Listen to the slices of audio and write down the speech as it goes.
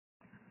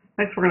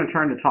Next, we're going to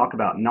turn to talk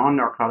about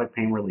non-narcotic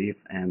pain relief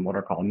and what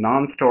are called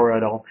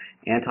non-steroidal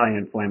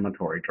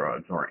anti-inflammatory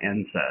drugs, or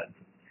NSAIDs.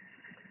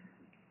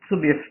 This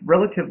will be a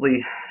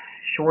relatively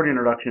short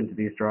introduction to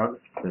these drugs.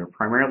 They're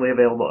primarily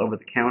available over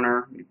the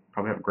counter. You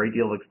probably have a great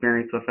deal of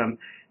experience with them.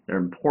 They're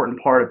an important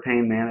part of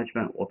pain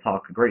management. We'll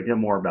talk a great deal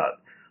more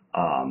about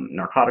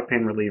narcotic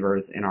pain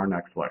relievers in our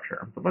next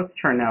lecture. But let's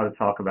turn now to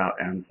talk about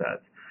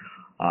NSAIDs.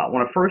 I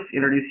want to first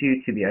introduce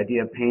you to the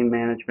idea of pain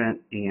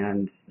management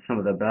and some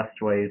of the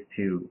best ways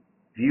to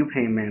view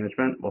pain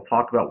management. We'll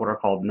talk about what are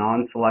called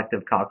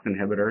non-selective COX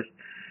inhibitors,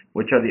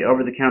 which are the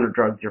over-the-counter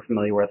drugs you're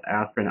familiar with: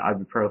 aspirin,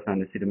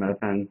 ibuprofen,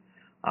 acetaminophen,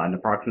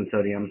 naproxen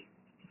sodium.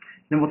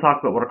 Then we'll talk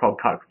about what are called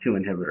COX-2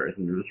 inhibitors,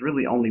 and there's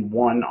really only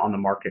one on the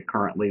market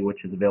currently,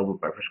 which is available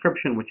by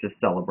prescription, which is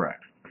Celebrex.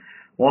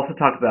 We'll also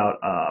talk about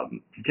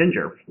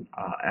ginger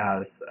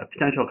as a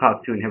potential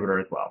COX-2 inhibitor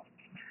as well.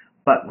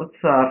 But let's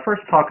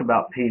first talk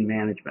about pain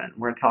management.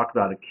 We're going to talk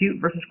about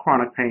acute versus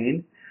chronic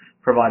pain,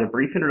 provide a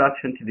brief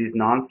introduction to these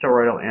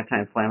non-steroidal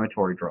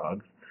anti-inflammatory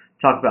drugs,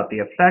 talk about the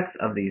effects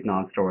of these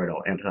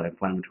non-steroidal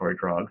anti-inflammatory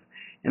drugs,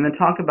 and then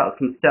talk about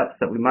some steps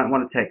that we might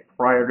want to take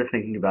prior to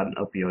thinking about an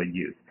opioid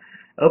use.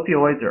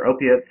 Opioids, or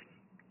opiates,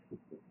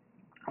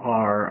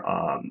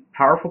 are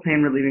powerful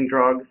pain-relieving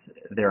drugs.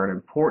 They're an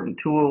important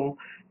tool.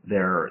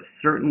 They're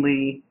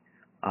certainly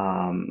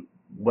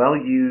well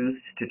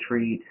used to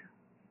treat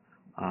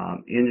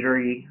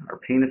injury or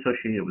pain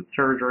associated with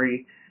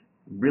surgery.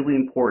 Really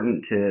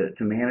important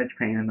to manage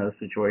pain in those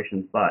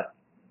situations, but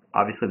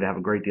obviously they have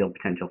a great deal of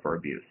potential for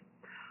abuse.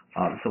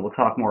 So we'll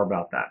talk more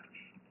about that.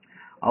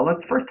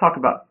 Let's first talk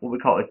about what we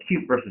call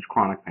acute versus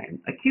chronic pain.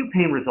 Acute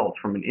pain results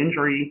from an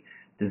injury,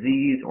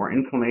 disease, or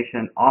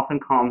inflammation, often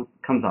comes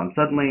on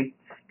suddenly,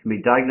 can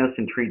be diagnosed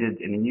and treated,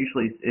 and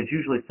is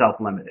usually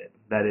self-limited.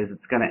 That is,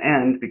 it's going to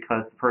end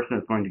because the person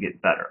is going to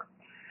get better.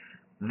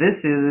 This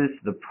is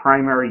the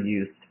primary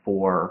use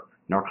for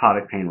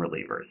narcotic pain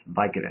relievers: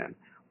 Vicodin,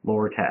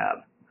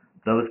 Lortab,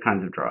 those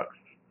kinds of drugs.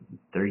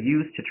 They're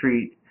used to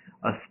treat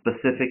a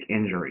specific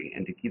injury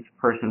and to keep the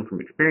person from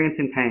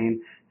experiencing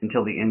pain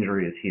until the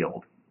injury is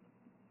healed.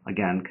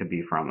 Again, could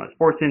be from a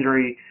sports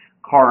injury,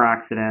 car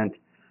accident,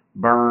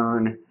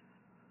 burn,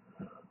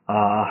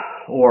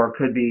 or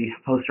could be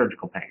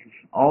post-surgical pain.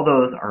 All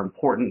those are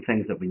important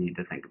things that we need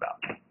to think about.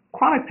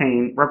 Chronic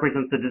pain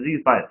represents the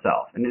disease by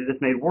itself, and it is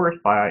made worse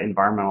by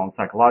environmental and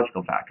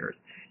psychological factors.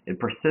 It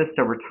persists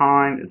over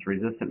time, is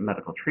resistant to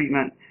medical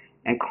treatment,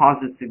 and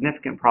causes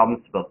significant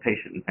problems to both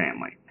patient and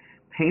family.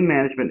 Pain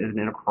management is an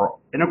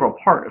integral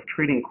part of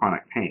treating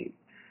chronic pain.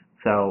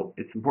 So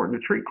it's important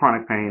to treat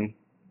chronic pain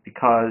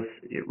because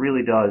it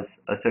really does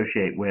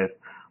associate with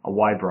a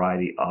wide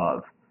variety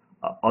of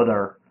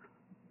other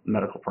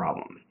medical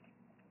problems.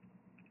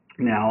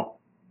 Now,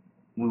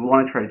 we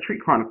want to try to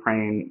treat chronic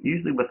pain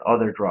usually with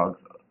other drugs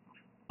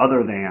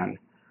other than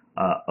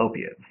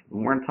opiates.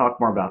 And we're going to talk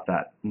more about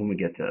that when we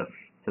get to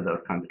those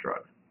kinds of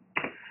drugs.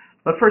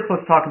 But first,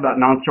 let's talk about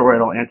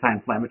non-steroidal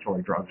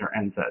anti-inflammatory drugs, or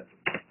NSAIDs.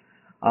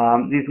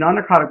 These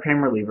non-narcotic pain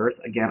relievers,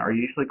 again, are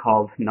usually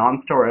called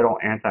non-steroidal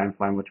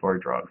anti-inflammatory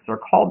drugs. They're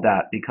called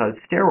that because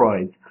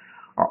steroids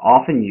are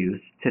often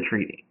used to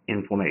treat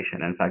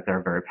inflammation. In fact, they're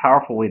a very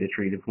powerful way to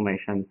treat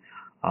inflammation.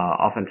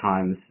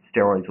 Oftentimes,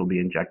 steroids will be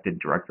injected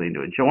directly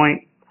into a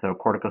joint. So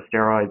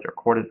corticosteroids or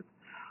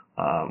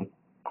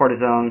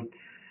cortisone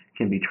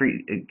can be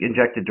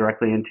injected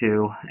directly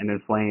into an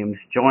inflamed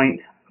joint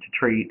to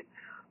treat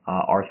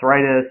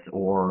arthritis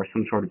or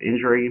some sort of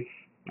injury.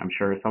 I'm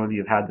sure some of you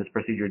have had this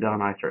procedure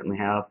done. I certainly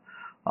have.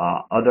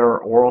 Other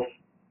oral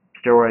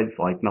steroids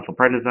like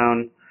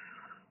methylprednisone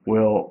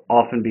will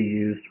often be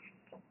used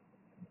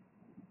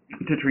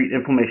to treat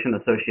inflammation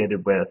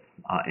associated with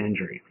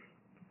injury.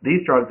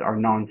 These drugs are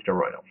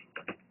non-steroidal.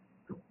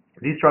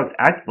 These drugs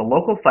act at the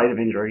local site of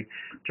injury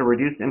to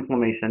reduce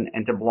inflammation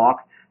and to block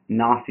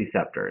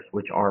nociceptors,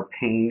 which are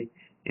pain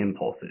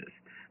impulses.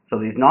 So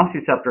these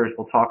nociceptors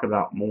we'll talk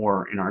about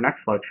more in our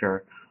next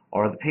lecture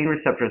are the pain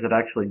receptors that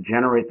actually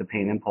generate the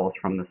pain impulse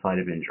from the site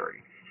of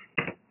injury.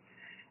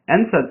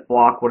 NSAIDs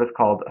block what is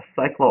called a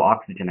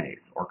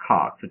cyclooxygenase, or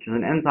COX, which is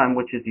an enzyme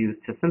which is used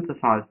to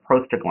synthesize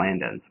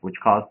prostaglandins, which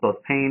cause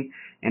both pain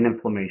and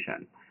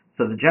inflammation.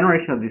 So the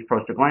generation of these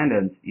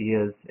prostaglandins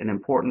is an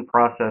important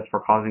process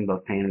for causing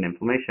both pain and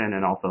inflammation,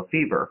 and also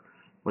fever,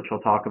 which we'll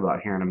talk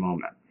about here in a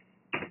moment.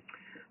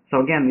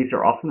 So again, these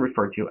are often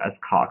referred to as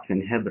COX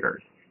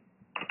inhibitors.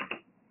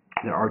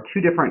 There are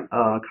two different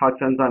COX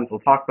enzymes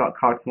we'll talk about.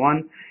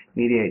 COX-1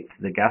 mediates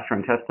the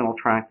gastrointestinal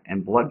tract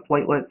and blood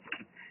platelets,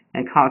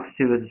 and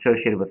COX-2 is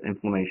associated with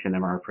inflammation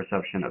and our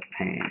perception of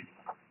pain.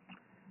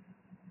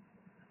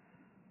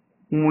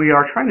 When we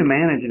are trying to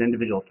manage an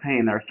individual's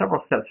pain, there are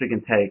several steps we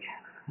can take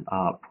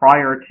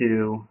prior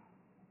to,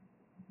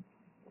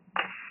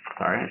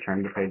 sorry, I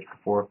turned the page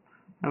before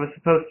I was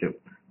supposed to.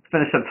 Let's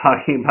finish up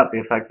talking about the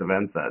effects of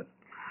NSAIDs.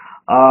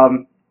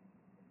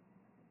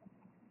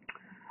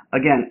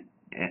 Again,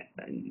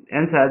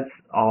 NSAIDs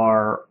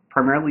are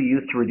primarily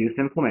used to reduce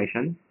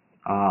inflammation.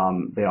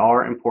 They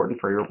are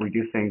important for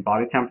reducing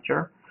body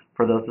temperature,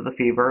 for those with a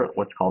fever,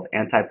 what's called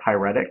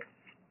antipyretics.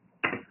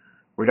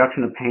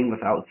 Reduction of pain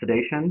without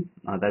sedation,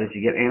 that is,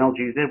 you get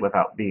analgesia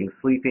without being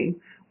sleepy,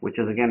 which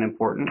is again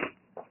important.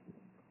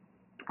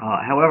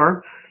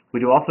 However, we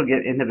do also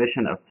get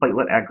inhibition of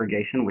platelet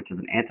aggregation, which is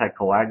an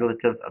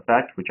anticoagulative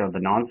effect, which are the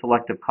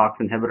non-selective COX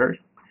inhibitors.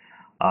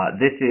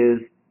 This is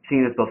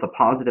seen as both a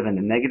positive and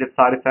a negative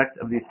side effect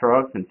of these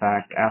drugs. In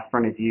fact,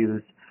 aspirin is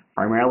used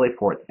primarily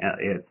for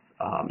its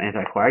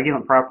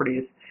anticoagulant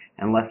properties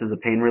and less as a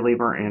pain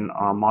reliever in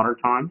modern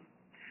times.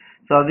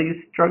 So these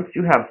drugs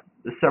do have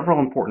several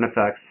important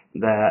effects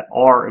that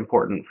are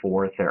important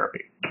for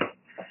therapy.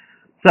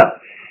 So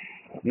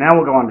now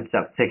we'll go on to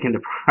steps taken to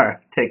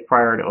take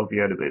prior to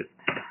opioid abuse.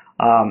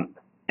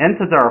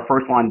 NSAIDs are our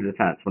first line of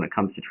defense when it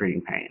comes to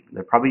treating pain.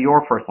 They're probably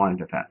your first line of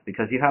defense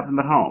because you have them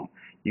at home.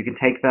 You can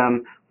take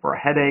them for a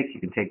headache, you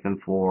can take them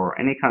for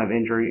any kind of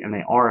injury, and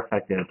they are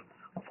effective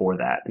for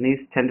that. And these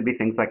tend to be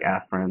things like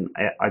aspirin,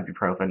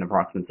 ibuprofen,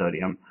 naproxen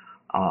sodium,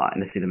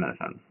 and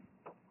acetaminophen.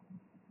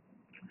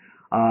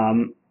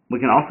 We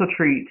can also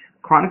treat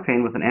chronic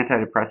pain with an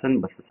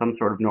antidepressant with some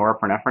sort of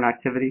norepinephrine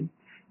activity,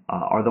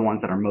 are the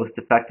ones that are most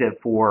effective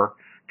for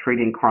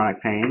treating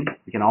chronic pain.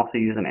 We can also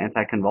use an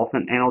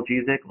anticonvulsant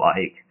analgesic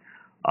like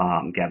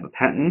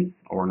gabapentin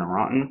or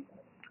Neurontin.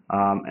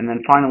 And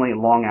then finally,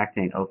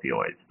 long-acting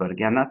opioids. But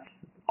again, that's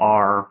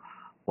our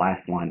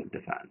last line of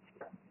defense.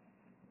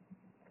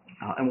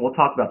 And we'll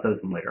talk about those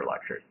in later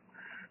lectures.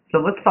 So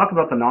let's talk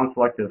about the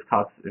non-selective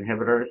COX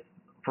inhibitors.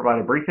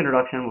 Provide a brief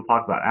introduction. We'll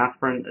talk about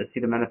aspirin,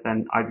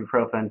 acetaminophen,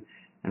 ibuprofen,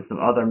 and some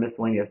other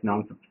miscellaneous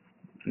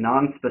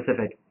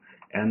non-specific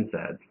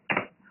NSAIDs.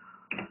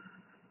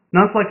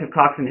 Non-selective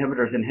COX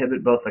inhibitors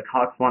inhibit both the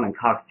COX-1 and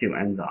COX-2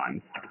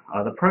 enzymes.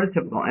 The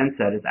prototypical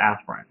NSAID is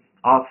aspirin.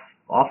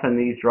 Often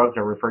these drugs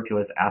are referred to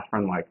as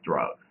aspirin-like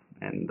drugs.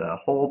 And the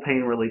whole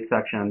pain relief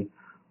section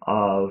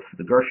of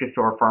the grocery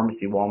store,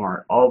 pharmacy,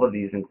 Walmart, all of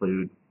these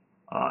include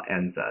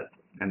NSAIDs,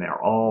 and they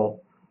are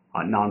all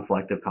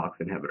non-selective COX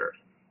inhibitors.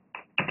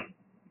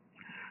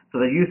 So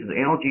they're used as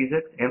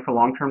analgesics and for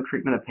long-term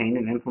treatment of pain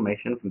and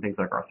inflammation from things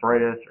like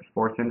arthritis or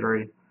sports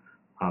injury.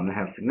 They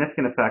have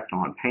significant effects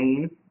on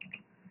pain,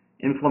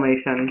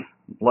 inflammation,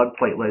 blood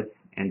platelets,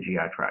 and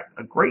GI tract.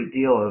 A great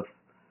deal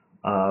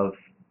of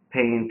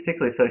pain,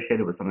 particularly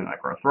associated with something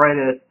like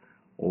arthritis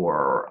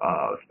or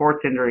sports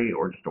injury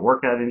or just a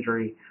workout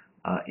injury,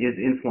 is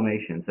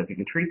inflammation. So if you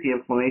can treat the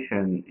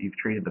inflammation, you've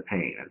treated the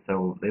pain. And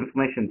so the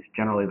inflammation is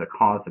generally the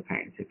cause of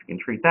pain. So if you can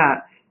treat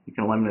that, you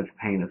can eliminate the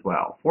pain as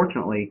well.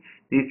 Fortunately,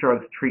 these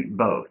drugs treat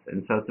both,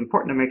 and so it's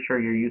important to make sure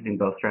you're using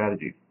both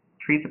strategies.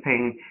 Treat the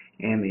pain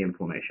and the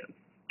inflammation.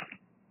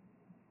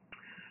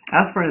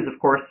 Aspirin is, of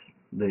course,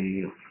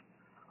 the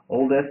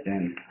oldest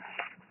and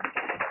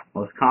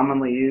most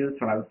commonly used.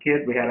 When I was a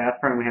kid, we had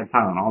aspirin and we had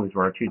Tylenol. These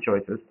were our two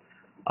choices.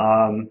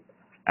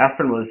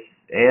 Aspirin was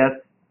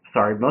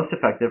most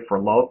effective for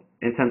low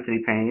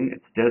intensity pain.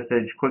 Its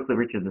dosage quickly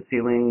reaches a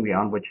ceiling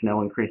beyond which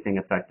no increasing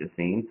effect is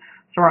seen.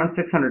 It's around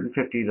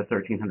 650 to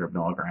 1300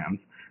 milligrams.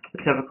 The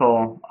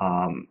typical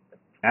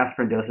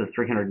aspirin dose is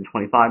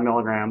 325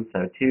 milligrams,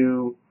 so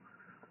 2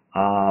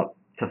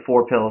 to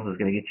 4 pills is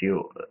going to get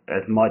you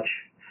as much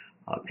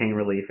pain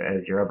relief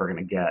as you're ever going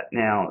to get.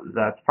 Now,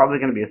 that's probably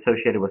going to be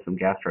associated with some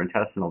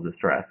gastrointestinal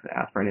distress.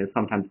 Aspirin is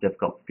sometimes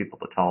difficult for people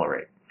to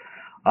tolerate.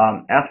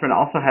 Aspirin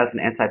also has an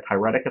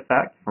antipyretic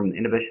effect from the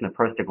inhibition of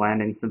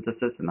prostaglandin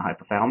synthesis in the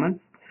hypothalamus.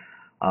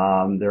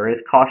 There is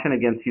caution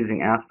against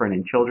using aspirin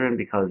in children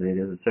because it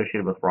is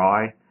associated with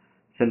Rye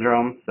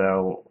syndrome,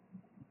 so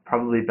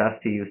probably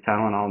best to use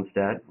Tylenol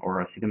instead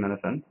or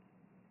acetaminophen.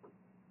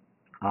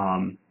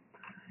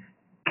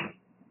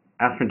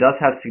 Aspirin does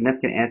have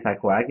significant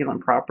anticoagulant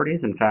properties.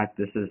 In fact,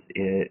 this is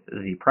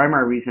the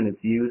primary reason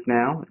it's used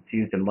now. It's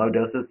used in low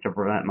doses to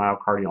prevent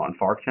myocardial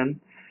infarction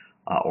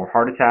or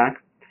heart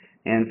attack.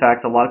 And in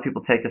fact, a lot of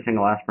people take a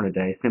single aspirin a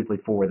day simply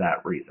for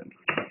that reason.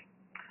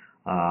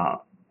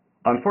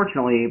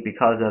 Unfortunately,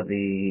 because of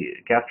the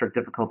gastric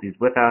difficulties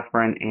with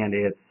aspirin and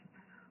its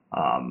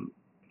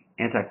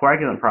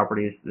anticoagulant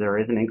properties, there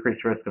is an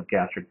increased risk of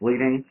gastric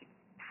bleeding,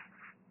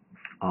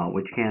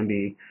 which can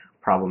be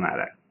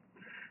problematic.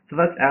 So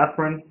that's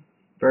aspirin.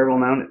 Very well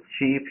known. It's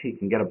cheap. You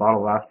can get a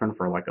bottle of aspirin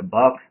for like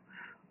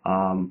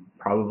 $1.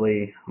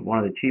 Probably one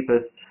of the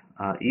cheapest,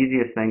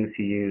 easiest things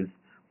to use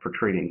for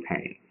treating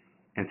pain,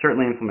 and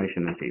certainly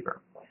inflammation and fever.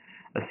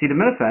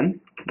 Acetaminophen,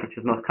 which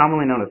is most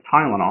commonly known as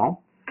Tylenol,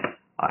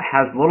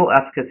 has little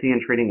efficacy in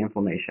treating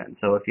inflammation.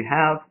 So if you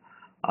have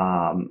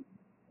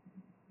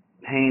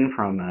pain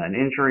from an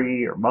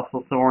injury or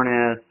muscle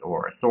soreness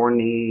or a sore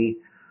knee,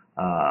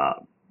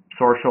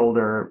 sore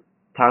shoulder,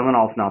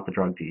 Tylenol is not the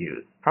drug to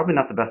use. Probably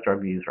not the best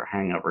drug to use for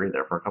hangover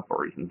either for a couple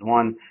of reasons.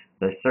 One,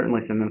 there's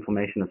certainly some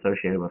inflammation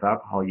associated with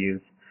alcohol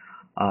use.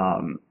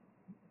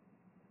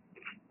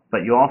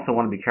 But you also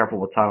want to be careful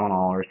with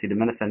Tylenol or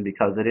acetaminophen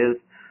because it is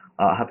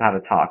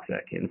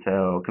hepatotoxic. And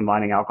so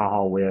combining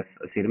alcohol with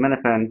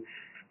acetaminophen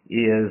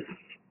is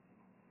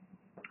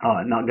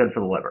not good for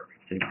the liver.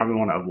 So you probably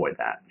want to avoid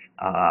that.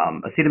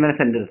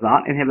 Acetaminophen does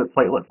not inhibit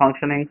platelet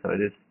functioning, so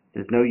it is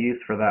There's no use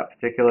for that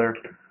particular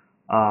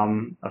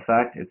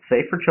effect. It's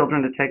safe for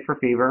children to take for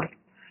fever,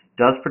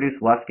 does produce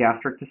less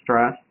gastric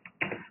distress,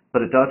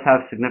 but it does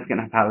have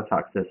significant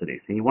hepatotoxicity.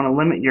 So you want to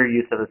limit your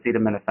use of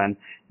acetaminophen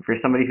if you're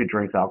somebody who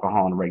drinks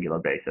alcohol on a regular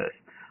basis.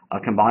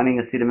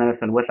 Combining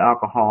acetaminophen with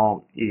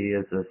alcohol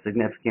is a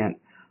significant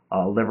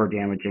liver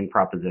damaging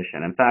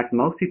proposition. In fact,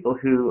 most people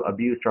who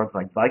abuse drugs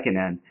like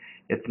Vicodin,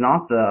 it's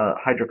not the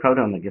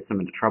hydrocodone that gets them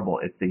into trouble,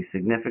 it's the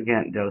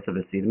significant dose of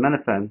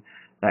acetaminophen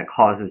that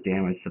causes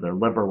damage to their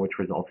liver, which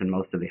results in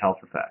most of the health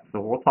effects. So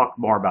we'll talk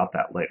more about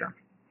that later.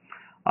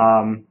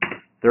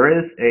 There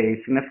is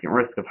a significant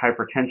risk of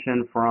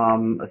hypertension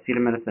from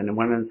acetaminophen in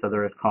women, so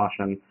there is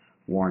caution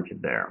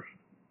warranted there.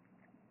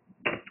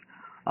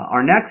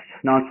 Our next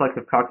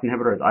non-selective COX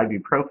inhibitor is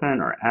ibuprofen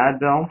or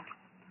Advil.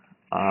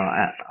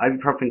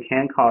 Ibuprofen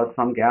can cause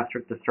some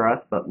gastric distress,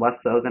 but less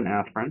so than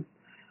aspirin.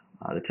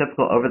 The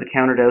typical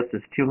over-the-counter dose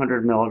is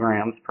 200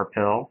 milligrams per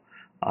pill.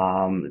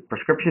 The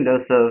prescription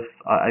dose of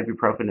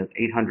ibuprofen is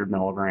 800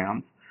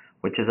 milligrams,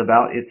 which is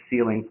about its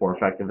ceiling for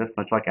effectiveness.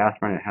 Much like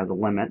aspirin, it has a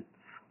limit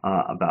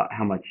about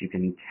how much you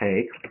can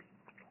take.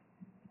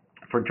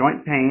 For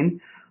joint pain,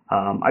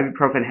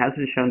 ibuprofen has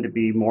been shown to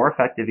be more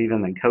effective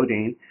even than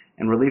codeine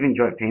in relieving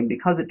joint pain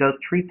because it does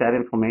treat that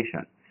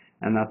inflammation,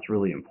 and that's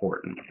really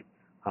important.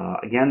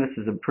 Again,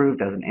 this is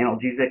approved as an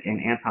analgesic and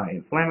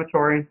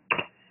anti-inflammatory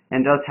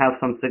and does have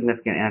some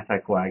significant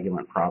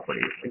anticoagulant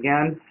properties.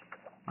 Again,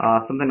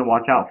 something to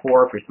watch out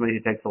for if you're somebody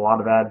who takes a lot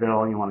of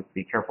Advil. You want to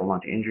be careful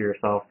not to injure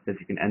yourself because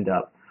you can end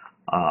up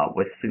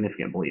with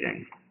significant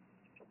bleeding.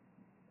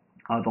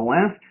 The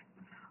last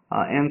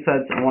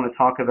NSAIDs I want to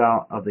talk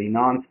about of the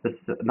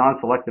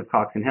non-selective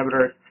COX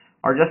inhibitors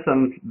are just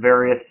some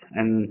various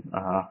and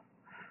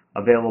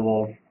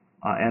available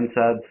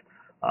NSAIDs.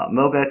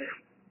 Mobic,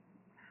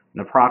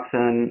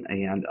 naproxen,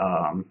 and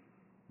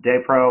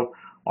Dapro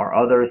are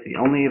others. The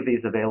only of these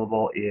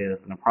available is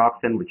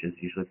naproxen, which is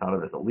usually thought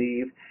of as a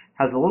leave.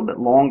 Has a little bit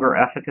longer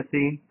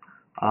efficacy,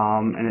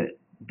 and it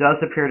does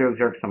appear to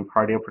exert some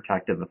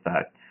cardioprotective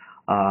effect,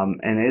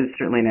 and it is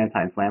certainly an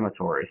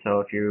anti-inflammatory. So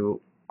if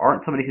you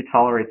aren't somebody who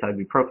tolerates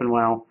ibuprofen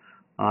well,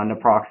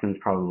 naproxen is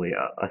probably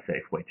a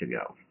safe way to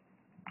go.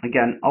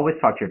 Again, always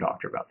talk to your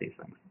doctor about these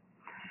things.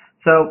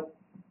 So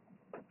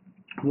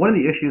one of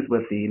the issues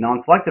with the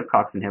non-selective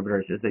COX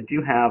inhibitors is they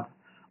do have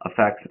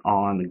effects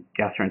on the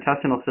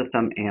gastrointestinal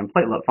system and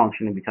platelet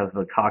functioning because of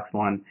the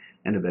COX-1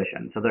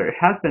 inhibition. So there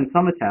has been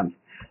some attempts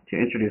to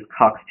introduce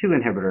COX-2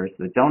 inhibitors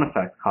that don't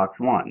affect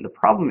COX-1. The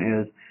problem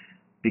is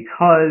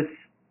because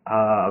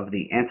of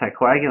the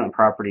anticoagulant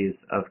properties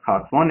of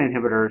COX-1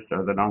 inhibitors,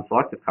 or the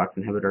non-selective COX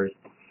inhibitors,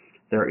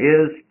 there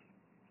is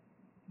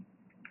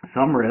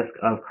some risk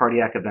of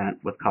cardiac event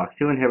with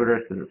COX-2 inhibitors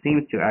because it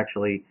seems to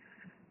actually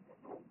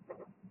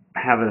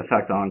have an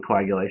effect on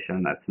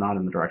coagulation that's not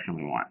in the direction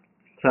we want.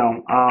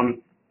 So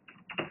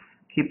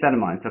keep that in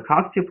mind. So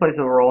COX-2 plays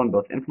a role in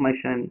both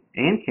inflammation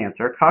and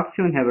cancer.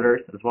 COX-2 inhibitors,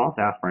 as well as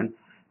aspirin,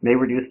 may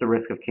reduce the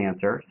risk of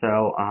cancer.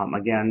 So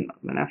again,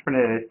 an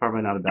aspirin is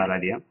probably not a bad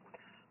idea.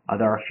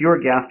 There are fewer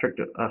gastric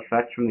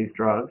effects from these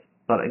drugs,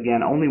 but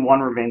again, only one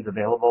remains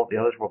available. The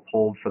others were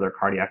pulled for their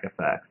cardiac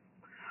effects.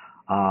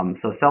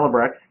 So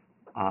Celebrex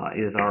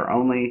is our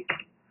only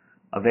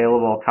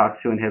available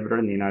COX-2 inhibitor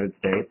in the United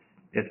States.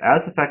 It's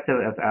as effective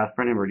as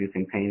aspirin in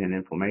reducing pain and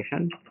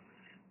inflammation.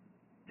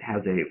 It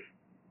has a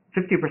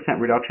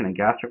 50% reduction in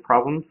gastric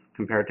problems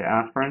compared to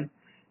aspirin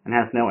and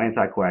has no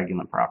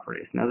anticoagulant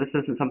properties. Now, this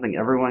isn't something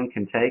everyone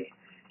can take.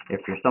 If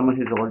you're someone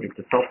who's allergic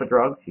to sulfa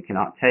drugs, you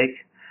cannot take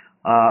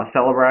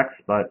Celebrex,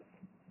 but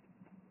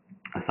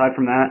aside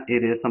from that,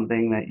 it is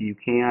something that you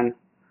can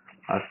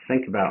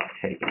think about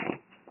taking.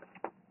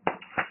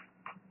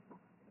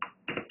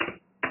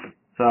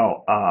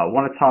 So I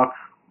want to talk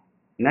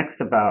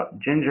next about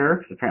ginger,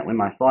 because apparently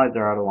my slides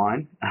are out of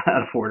line,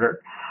 out of order.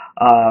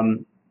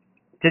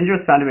 Ginger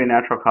is found to be a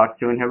natural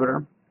COX-2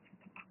 inhibitor.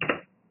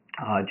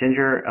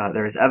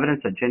 There is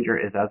evidence that ginger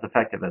is as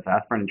effective as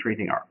aspirin in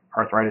treating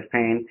arthritis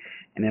pain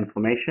and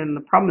inflammation.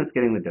 The problem is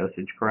getting the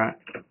dosage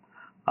correct.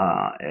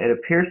 It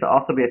appears to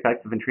also be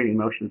effective in treating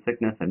motion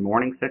sickness and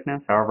morning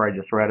sickness. However, I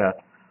just read a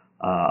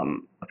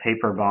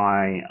paper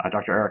by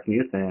Dr. Eric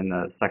Muth in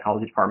the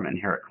psychology department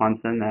here at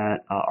Clemson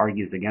that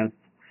argues against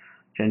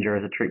ginger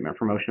as a treatment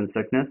for motion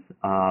sickness,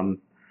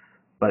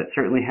 but it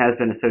certainly has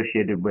been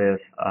associated with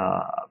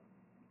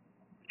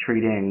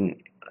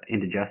treating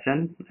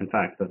indigestion. In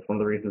fact, that's one of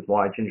the reasons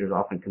why ginger is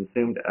often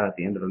consumed at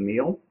the end of a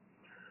meal.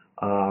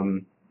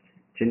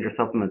 Ginger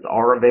supplements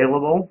are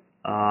available,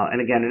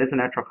 and again, it is a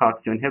natural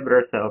COX-2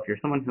 inhibitor, so if you're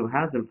someone who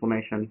has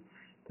inflammation,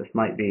 this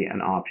might be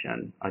an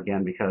option,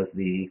 again, because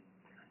the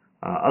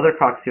other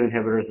COX-2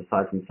 inhibitors,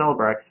 aside from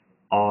Celebrex,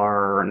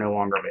 are no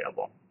longer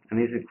available, and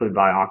these include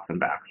Vioxx and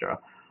Bactrim.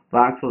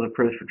 Vioxx was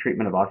approved for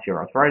treatment of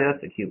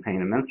osteoarthritis, acute pain,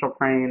 and menstrual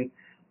pain,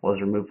 was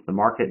removed from the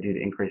market due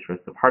to increased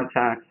risk of heart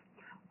attacks.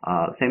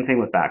 Same thing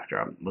with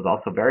Bactrim. Was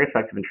also very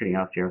effective in treating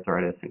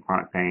osteoarthritis and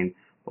chronic pain,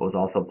 but was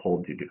also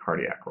pulled due to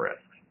cardiac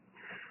risks.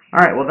 All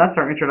right, well, that's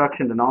our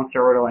introduction to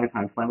non-steroidal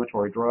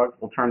anti-inflammatory drugs.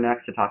 We'll turn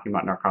next to talking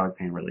about narcotic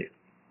pain relief.